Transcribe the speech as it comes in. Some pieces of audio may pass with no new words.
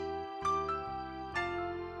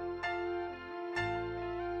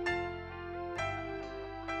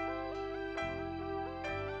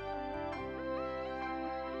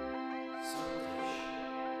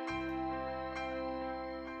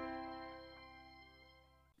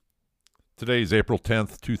Today's April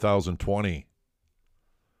 10th, 2020,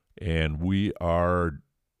 and we are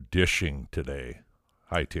dishing today.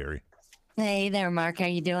 Hi, Terry. Hey there, Mark. How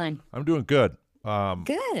you doing? I'm doing good.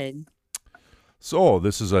 Good. So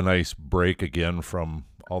this is a nice break again from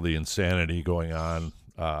all the insanity going on.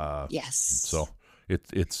 Yes. So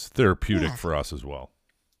it's therapeutic Yeah. for us as well.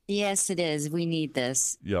 Yes, it is. We need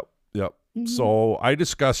this. Yep. Mhm. So I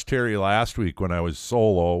discussed Terry last week when I was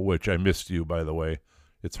solo, which I missed you, by the way.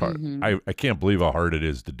 It's hard. Mhm. I can't believe how hard it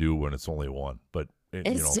is to do when it's only one, but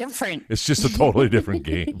It's different. it's just a totally different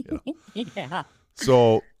game. Yeah.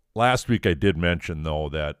 So last week I did mention though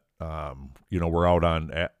that we're out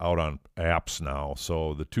on apps now.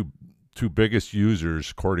 So the two biggest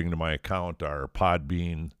users, according to my account, are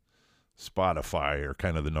Podbean, Spotify are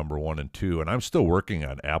kind of the number 1 and 2, and I'm still working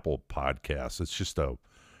on Apple Podcasts.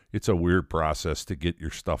 It's a weird process to get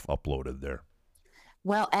your stuff uploaded there.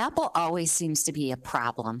 Well, Apple always seems to be a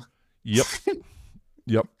problem. Yep.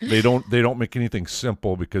 Yep. They don't make anything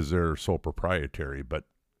simple because they're so proprietary, but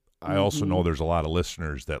I also know there's a lot of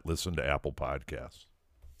listeners that listen to Apple Podcasts.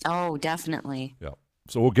 Oh, definitely. Yep.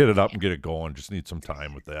 So we'll get it up and get it going. Just need some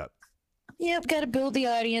time with that. Yep, got to build the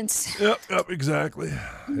audience. Yep, exactly.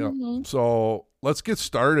 Yep. So let's get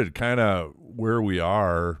started kind of where we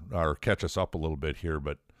are, or catch us up a little bit here.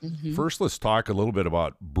 But first, let's talk a little bit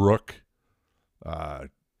about Brooke.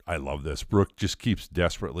 I love this. Brooke just keeps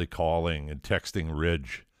desperately calling and texting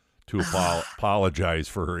Ridge to apologize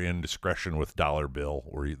for her indiscretion with Dollar Bill,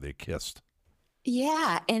 where they kissed.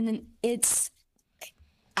 Yeah, and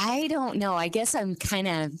I don't know. I guess I'm kind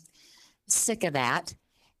of sick of that.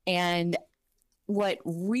 And what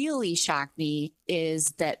really shocked me is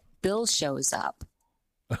that Bill shows up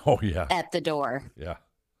Oh, yeah. at the door. Yeah.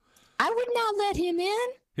 I would not let him in.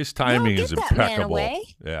 His timing No, is get that man impeccable. away.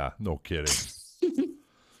 Yeah, no kidding.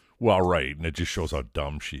 Well, right, and it just shows how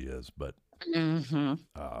dumb she is. But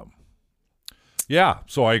yeah,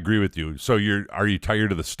 so I agree with you. So are you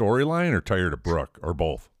tired of the storyline or tired of Brooke or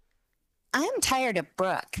both? I'm tired of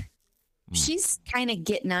Brooke. She's kind of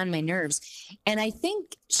getting on my nerves. And I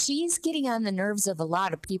think she's getting on the nerves of a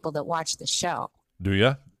lot of people that watch the show. Do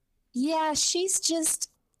you? Yeah,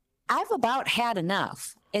 I've about had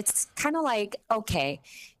enough. It's kind of like, okay,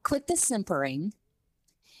 quit the simpering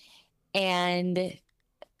and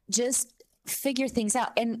just figure things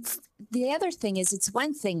out. And the other thing is, it's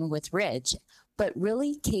one thing with Ridge, but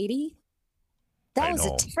really, Katie, that was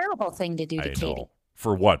a terrible thing to do to Katie.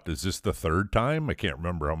 For what? Is this the third time? I can't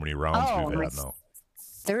remember how many rounds we've had now.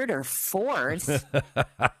 Third or fourth.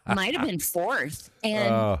 Might have been fourth.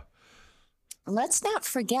 And let's not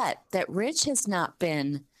forget that Ridge has not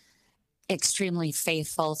been extremely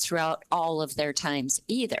faithful throughout all of their times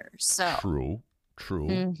either. So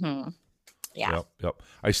True. Yeah. Yep.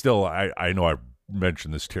 I know I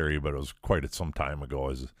mentioned this, Terry, but it was quite some time ago.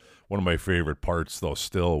 Is one of my favorite parts, though,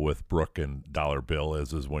 still with Brooke and Dollar Bill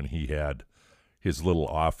is when he had his little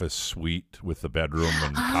office suite with the bedroom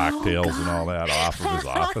and cocktails and all that off of his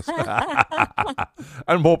office.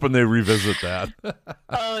 I'm hoping they revisit that.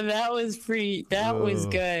 Oh, that was was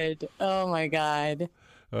good. Oh my God.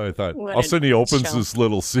 I thought all of a sudden he opens this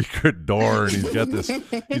little secret door and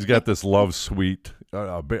he's got this love suite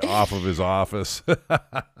off of his office.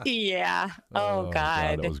 Yeah. Oh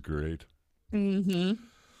God. That was great.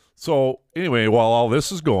 So anyway, while all this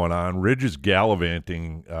is going on, Ridge is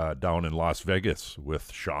gallivanting down in Las Vegas with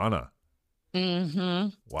Shauna.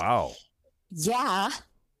 Wow. Yeah.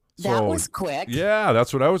 That was quick. Yeah,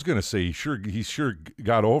 that's what I was going to say. He sure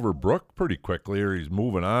got over Brooke pretty quickly, or he's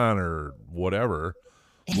moving on or whatever.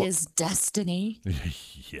 His destiny.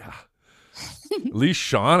 Yeah. At least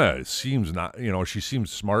Shauna seems she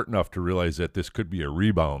seems smart enough to realize that this could be a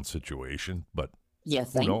rebound situation, but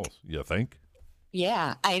who knows? You think?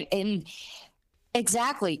 Yeah,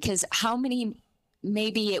 exactly, because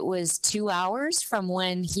maybe it was 2 hours from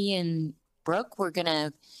when he and Brooke were going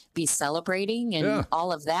to be celebrating and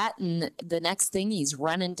all of that. And the next thing, he's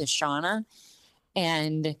running to Shauna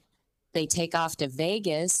and they take off to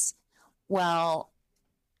Vegas. Well,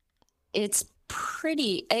 it's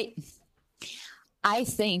pretty... I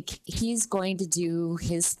think he's going to do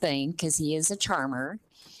his thing because he is a charmer,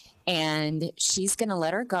 and she's going to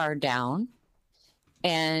let her guard down.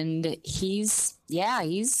 And he's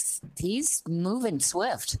moving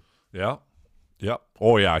swift. Yeah. Yep.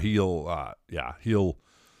 Oh yeah,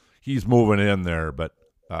 he's moving in there, but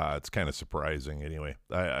it's kind of surprising anyway.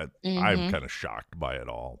 I'm kind of shocked by it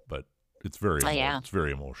all, but it's it's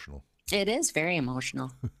very emotional. It is very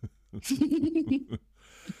emotional.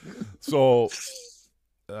 So,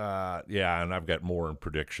 and I've got more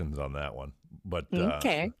predictions on that one. But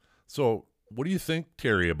okay. So what do you think,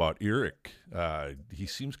 Terry, about Eric? He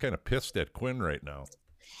seems kind of pissed at Quinn right now.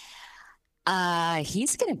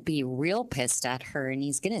 He's going to be real pissed at her, and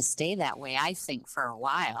he's going to stay that way, I think, for a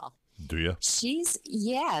while. Do you? She's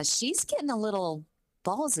getting a little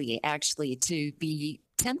ballsy, actually, to be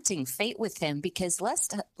tempting fate with him, because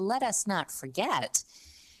let us not forget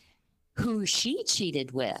who she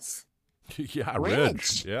cheated with. Yeah,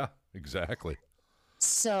 Ridge. Yeah, exactly.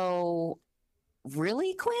 So,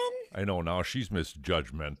 really, Quinn? I know now she's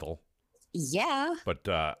misjudgmental. Yeah. But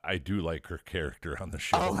I do like her character on the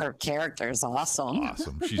show. Oh, her character is awesome.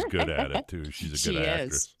 Awesome. She's good at it, too. She's a good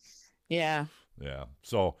actress. Is. Yeah. Yeah.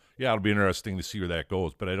 So, yeah, it'll be interesting to see where that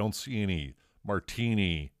goes. But I don't see any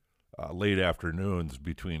martini late afternoons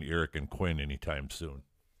between Eric and Quinn anytime soon.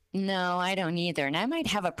 No, I don't either. And I might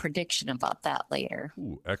have a prediction about that later.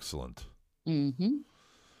 Ooh, excellent. Mm-hmm.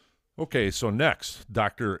 Okay, so next,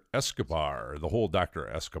 Dr. Escobar, the whole Dr.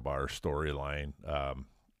 Escobar storyline.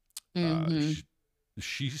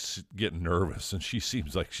 She's getting nervous, and she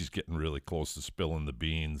seems like she's getting really close to spilling the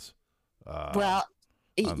beans. On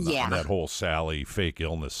that whole Sally fake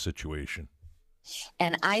illness situation.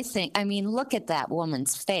 And I mean, look at that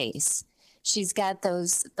woman's face. She's got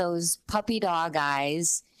those puppy dog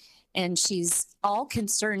eyes, and she's all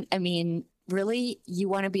concerned. I mean, really, you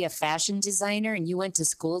want to be a fashion designer and you went to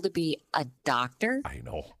school to be a doctor? I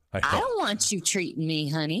know. I don't want you treating me,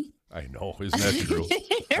 honey. I know. Isn't that true?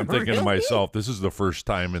 I'm thinking to myself, this is the first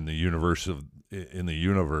time in the universe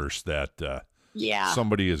that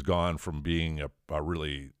somebody has gone from being a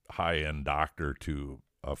really high-end doctor to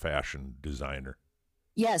a fashion designer.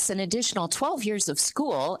 Yes, an additional 12 years of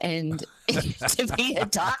school and to be a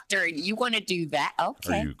doctor, and you want to do that?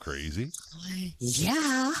 Okay. Are you crazy?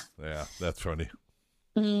 Yeah. Yeah, that's funny.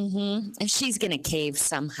 Mm-hmm. And she's going to cave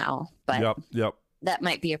somehow, but Yep. That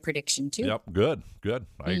might be a prediction too. Yep, good.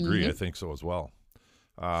 I agree. I think so as well.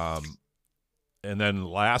 And then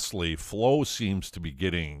lastly, Flo seems to be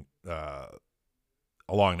getting,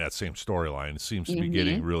 along that same storyline, seems to be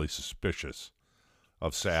getting really suspicious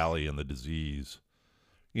of Sally and the disease.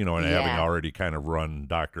 And having already kind of run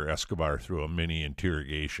Dr. Escobar through a mini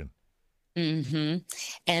interrogation. Mm-hmm.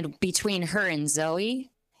 And between her and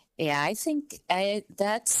Zoe, I think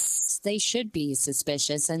they should be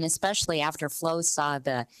suspicious. And especially after Flo saw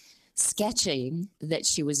the sketching that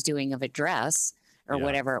she was doing of a dress or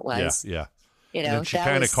whatever it was. Yeah. And she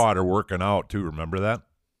kind of caught her working out too. Remember that?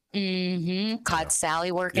 Mm-hmm. Caught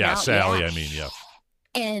Sally working out. Sally, yeah.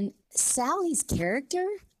 And Sally's character,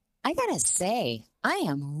 I got to say, I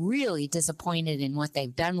am really disappointed in what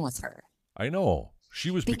they've done with her. I know.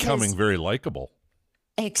 She was becoming very likable.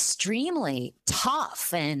 Extremely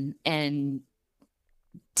tough and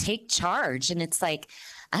take charge. And it's like,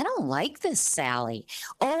 I don't like this Sally.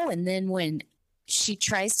 Oh, and then when she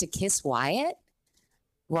tries to kiss Wyatt,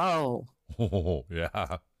 whoa. Oh,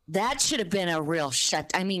 yeah. That should have been a real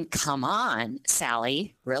shut. I mean, come on,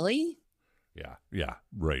 Sally. Really? Yeah.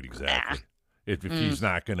 Right, exactly. If he's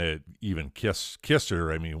not going to even kiss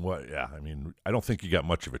her, I mean, what? Yeah, I mean, I don't think you got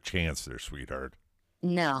much of a chance there, sweetheart.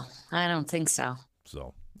 No, I don't think so.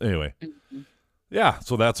 So anyway,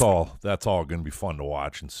 so that's all going to be fun to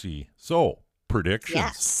watch and see. So predictions.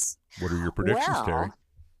 Yes. What are your predictions, Terry?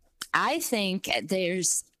 I think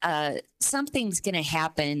there's something's going to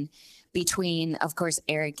happen between, of course,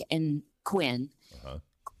 Eric and Quinn. Uh-huh.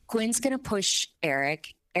 Quinn's going to push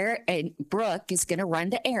Eric. And Brooke is going to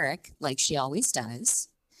run to Eric like she always does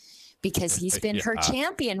because he's been her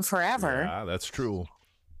champion forever. Yeah, that's true.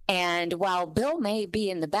 And while Bill may be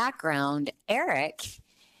in the background, Eric,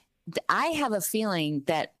 I have a feeling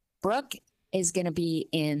that Brooke is going to be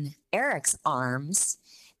in Eric's arms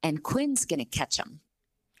and Quinn's going to catch him.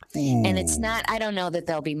 Ooh. And it's not, I don't know that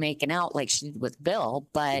they'll be making out like she did with Bill,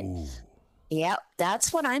 but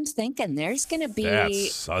that's what I'm thinking. There's going to be.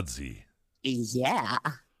 That's sudsy. Yeah.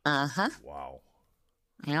 Uh-huh. Wow.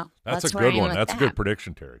 Yeah. That's a good one. That's a good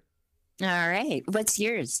prediction, Terry. All right. What's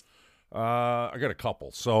yours? I got a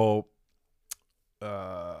couple. So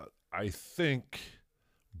I think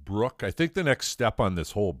the next step on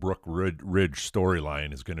this whole Brooke Ridge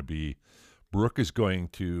storyline is going to be Brooke is going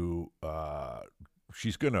to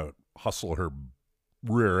she's going to hustle her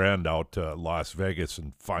rear end out to Las Vegas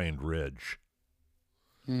and find Ridge.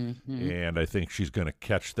 Mm-hmm. And I think she's going to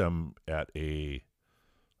catch them at a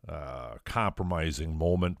compromising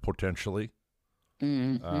moment, potentially.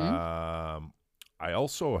 Mm-hmm. I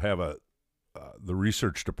also have the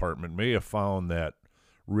research department may have found that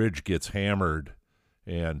Ridge gets hammered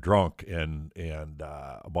and drunk and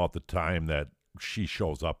about the time that she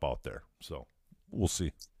shows up out there. So we'll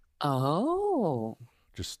see. Oh.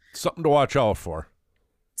 Just something to watch out for.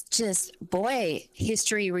 just, boy,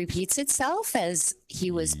 history repeats itself as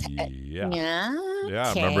he was. Yeah.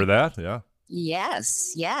 Okay. Remember that? Yeah.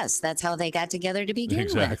 Yes. That's how they got together to begin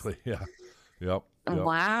Exactly. with. Yeah. Yep.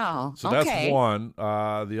 Wow. So that's one.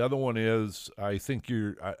 The other one is, I think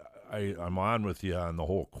I'm on with you on the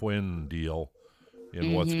whole Quinn deal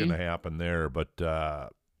and what's going to happen there. But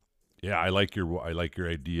yeah, I like your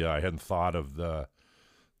idea. I hadn't thought of the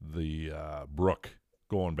Brooke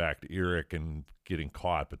going back to Eric and getting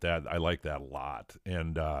caught, but I like that a lot.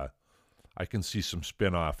 And I can see some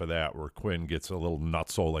spin off of that where Quinn gets a little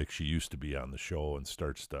nutso like she used to be on the show and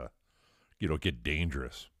starts to, get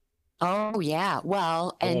dangerous. Oh yeah.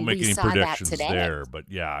 Well, I won't make we any saw predictions that today. there, but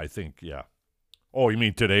yeah, I think Oh, you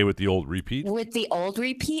mean today with the old repeat? With the old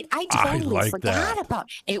repeat, I totally forgot about.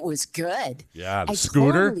 It was good. Yeah, the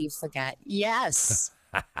scooter. I totally forgot. Yes.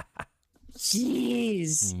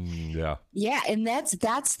 Jeez. Yeah. Yeah, and that's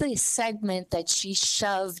the segment that she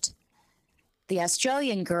shoved the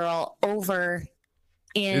Australian girl over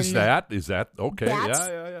in. Is that okay?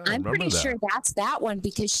 Yeah. I'm pretty sure that's that one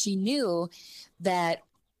because she knew that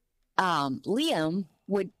Liam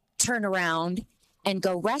would turn around and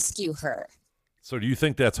go rescue her. So do you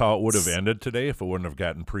think that's how it would have ended today if it wouldn't have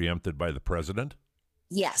gotten preempted by the president?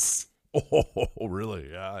 Yes. Oh, really?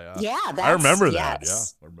 Yeah. Yeah, I remember that. Yeah,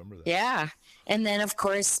 I remember that. Yeah. And then, of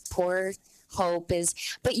course, poor Hope is.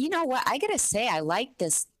 But you know what? I got to say, I like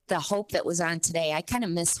the Hope that was on today. I kind of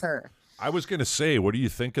miss her. I was going to say, what do you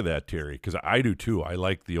think of that, Terry? Because I do too. I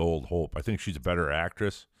like the old Hope. I think she's a better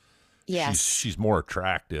actress. Yes. She's more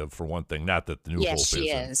attractive, for one thing. Not that the new Hope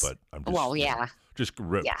isn't, but I'm just,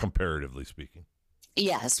 comparatively speaking.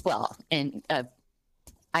 Yes, well, and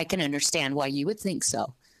I can understand why you would think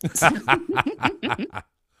so.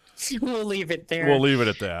 We'll leave it there. We'll leave it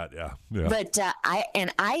at that. Yeah. But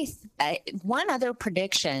I one other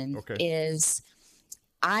prediction is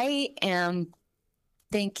I am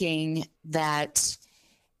thinking that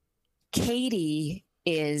Katie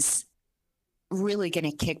is really going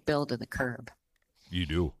to kick Bill to the curb. You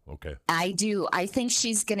do? Okay. I do. I think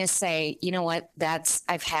she's going to say, you know what,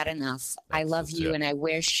 I've had enough. I love you and I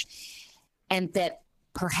wish. And that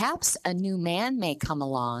perhaps a new man may come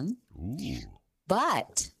along. Ooh.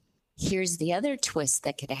 But here's the other twist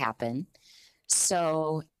that could happen.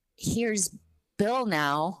 So here's Bill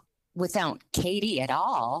now without Katie at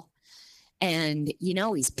all. And,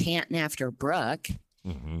 he's panting after Brooke.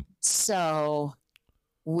 Mm-hmm. So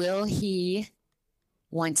will he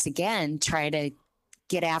once again try to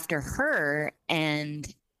get after her?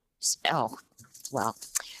 And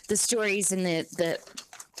the stories and the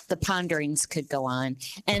ponderings could go on,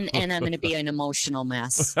 and I'm going to be an emotional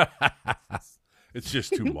mess. It's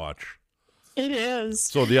just too much. It is.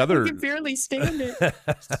 So the other, I can barely stand it.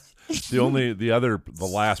 the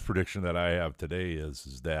last prediction that I have today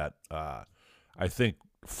is that I think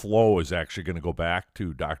Flo is actually going to go back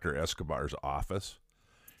to Dr. Escobar's office.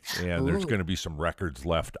 And there's going to be some records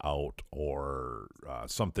left out or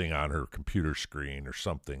something on her computer screen or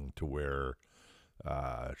something to where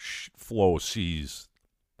Flo sees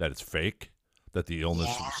that it's fake, that the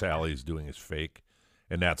illness that Sally is doing is fake.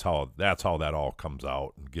 And that's how that all comes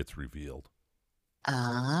out and gets revealed.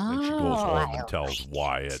 Oh, and she goes home and tells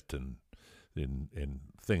Wyatt and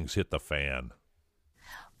things hit the fan.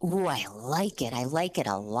 Ooh, I like it. I like it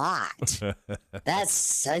a lot. That's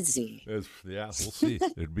sudsy. We'll see.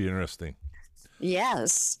 It'd be interesting.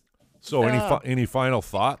 Yes. So, any final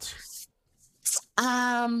thoughts?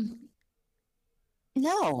 No.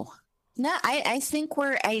 I think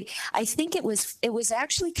I think it was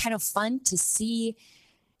actually kind of fun to see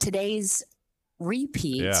today's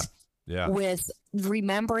repeat. Yeah. With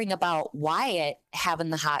remembering about Wyatt having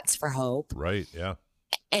the hots for Hope. Right. Yeah.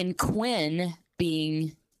 And Quinn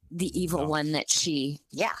being the evil one that she.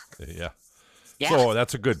 Yeah. So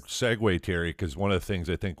that's a good segue, Terry, because one of the things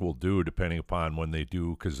I think we'll do, depending upon when they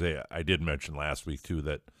do, because I did mention last week too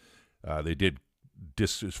that they did,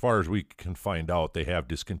 as far as we can find out, they have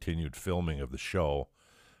discontinued filming of the show.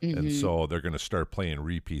 Mm-hmm. And so they're going to start playing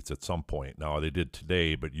repeats at some point. Now, they did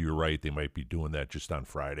today, but you're right, they might be doing that just on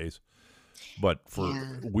Fridays. But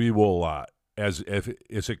we will,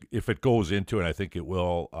 if it goes into it, I think it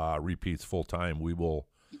will, repeats full time, we will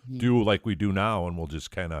do like we do now, and we'll just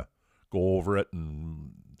kind of go over it,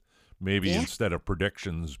 and maybe instead of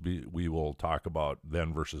predictions, we will talk about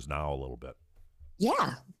then versus now a little bit.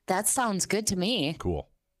 Yeah, that sounds good to me. Cool.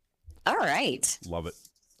 All right. Love it.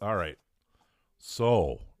 All right.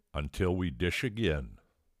 So, until we dish again.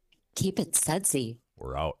 Keep it sudsy.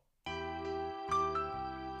 We're out.